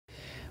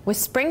With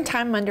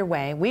springtime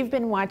underway, we've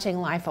been watching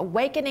life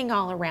awakening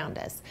all around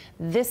us.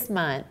 This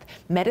month,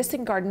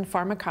 Medicine Garden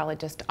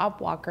pharmacologist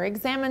Op Walker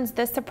examines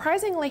the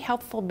surprisingly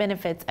healthful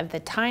benefits of the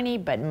tiny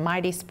but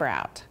mighty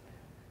sprout.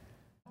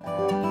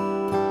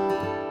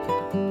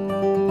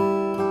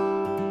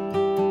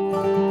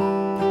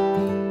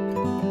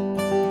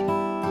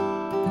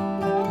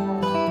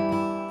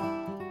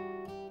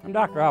 I'm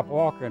Dr. Op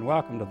Walker, and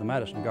welcome to the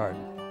Medicine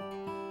Garden.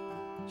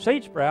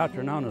 Seed sprouts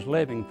are known as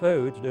living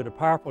foods due to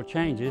powerful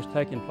changes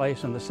taking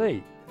place in the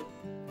seed.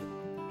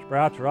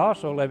 Sprouts are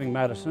also living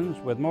medicines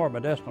with more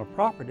medicinal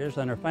properties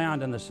than are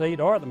found in the seed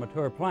or the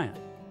mature plant.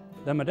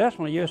 The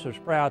medicinal use of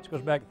sprouts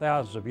goes back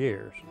thousands of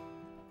years.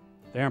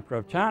 The Emperor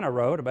of China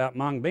wrote about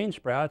mung bean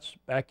sprouts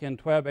back in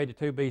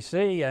 1282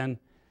 BC, and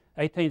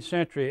 18th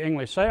century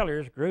English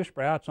sailors grew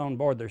sprouts on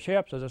board their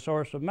ships as a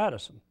source of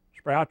medicine.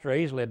 Sprouts are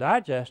easily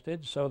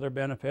digested, so their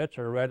benefits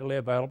are readily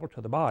available to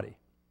the body.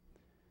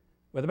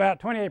 With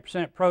about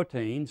 28%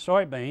 protein,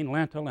 soybean,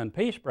 lentil, and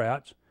pea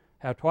sprouts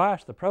have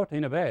twice the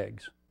protein of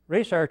eggs.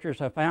 Researchers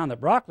have found that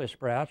broccoli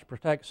sprouts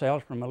protect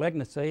cells from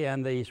malignancy,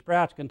 and the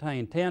sprouts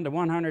contain 10 to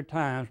 100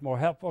 times more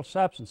helpful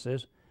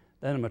substances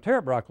than the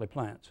mature broccoli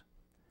plants.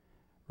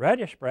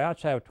 Radish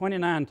sprouts have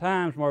 29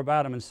 times more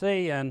vitamin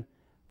C and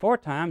 4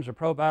 times the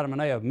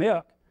provitamin A of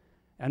milk,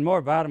 and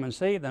more vitamin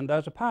C than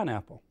does a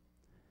pineapple.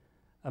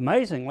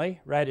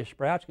 Amazingly, radish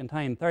sprouts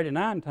contain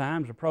 39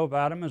 times the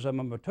provitamins of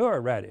a mature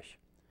radish.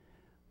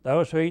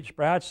 Those who eat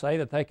sprouts say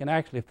that they can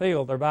actually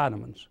feel their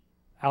vitamins.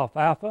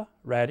 Alfalfa,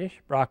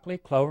 radish, broccoli,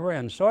 clover,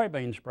 and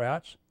soybean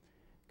sprouts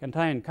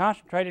contain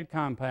concentrated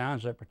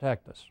compounds that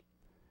protect us.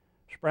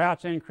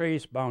 Sprouts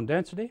increase bone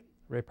density,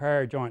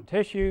 repair joint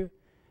tissue,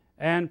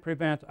 and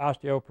prevent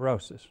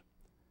osteoporosis.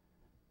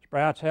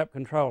 Sprouts help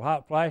control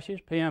hot flashes,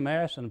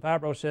 PMS, and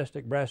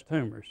fibrocystic breast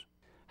tumors.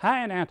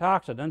 High in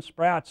antioxidants,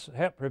 sprouts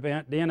help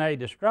prevent DNA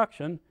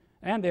destruction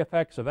and the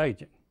effects of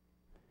aging.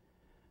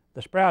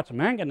 The sprout's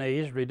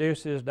manganese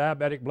reduces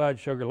diabetic blood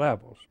sugar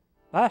levels.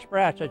 Buy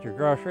sprouts at your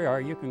grocery,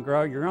 or you can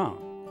grow your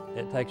own.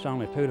 It takes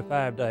only 2 to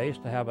 5 days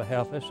to have a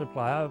healthy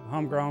supply of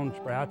homegrown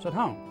sprouts at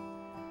home.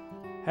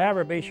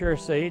 However, be sure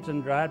seeds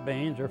and dried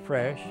beans are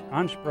fresh,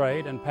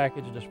 unsprayed, and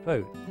packaged as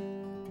food.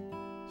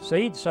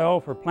 Seeds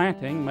sold for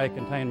planting may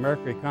contain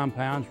mercury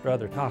compounds or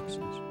other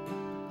toxins.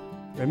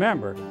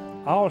 Remember,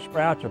 all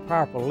sprouts are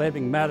powerful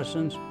living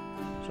medicines,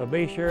 so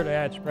be sure to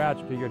add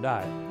sprouts to your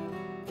diet.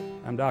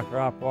 I'm Dr.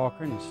 Op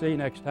Walker, and see you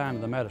next time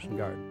in the Medicine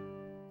Garden.